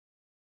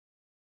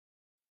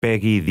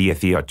Peggy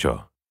 18.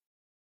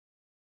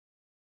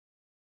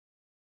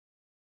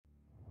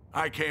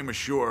 I came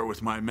ashore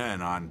with my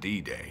men on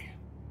D-Day,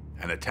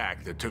 an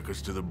attack that took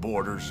us to the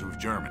borders of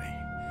Germany.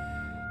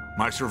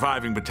 My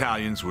surviving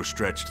battalions were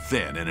stretched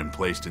thin and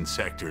emplaced in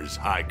sectors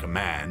high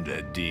command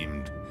had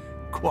deemed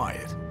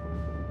quiet.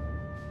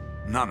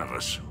 None of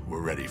us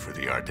were ready for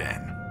the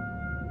Ardennes.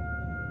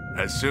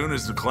 As soon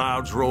as the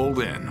clouds rolled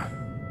in,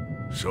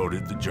 so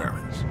did the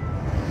Germans.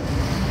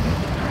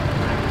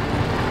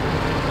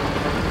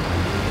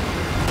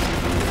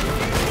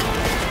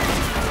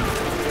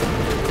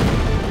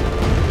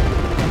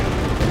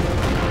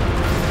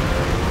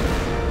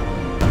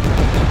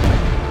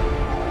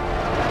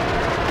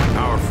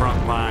 Our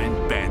front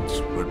line bent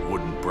but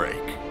wouldn't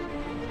break.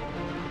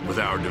 With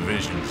our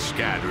divisions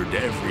scattered,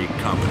 every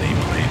company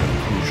played a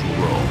crucial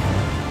role.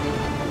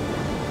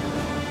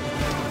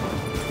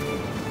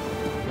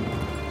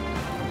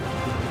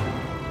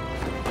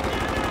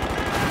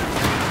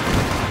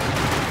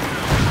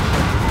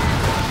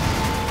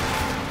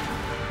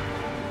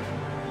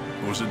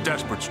 It was a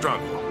desperate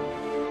struggle,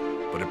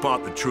 but it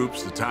bought the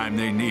troops the time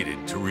they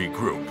needed to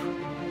regroup.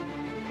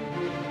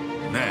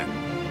 And then,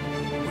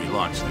 we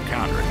launched the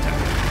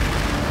counterattack.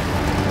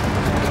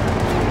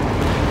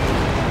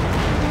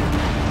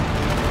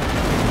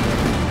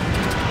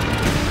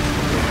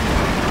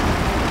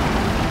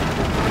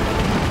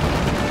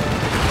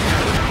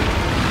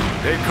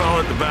 They call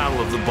it the Battle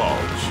of the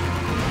Bulge,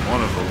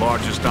 one of the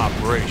largest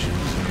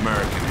operations in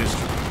American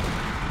history.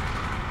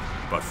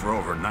 But for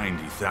over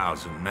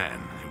 90,000 men,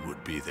 it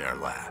would be their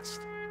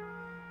last.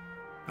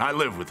 I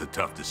live with the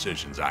tough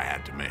decisions I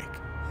had to make.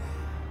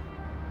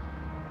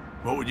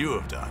 What would you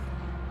have done?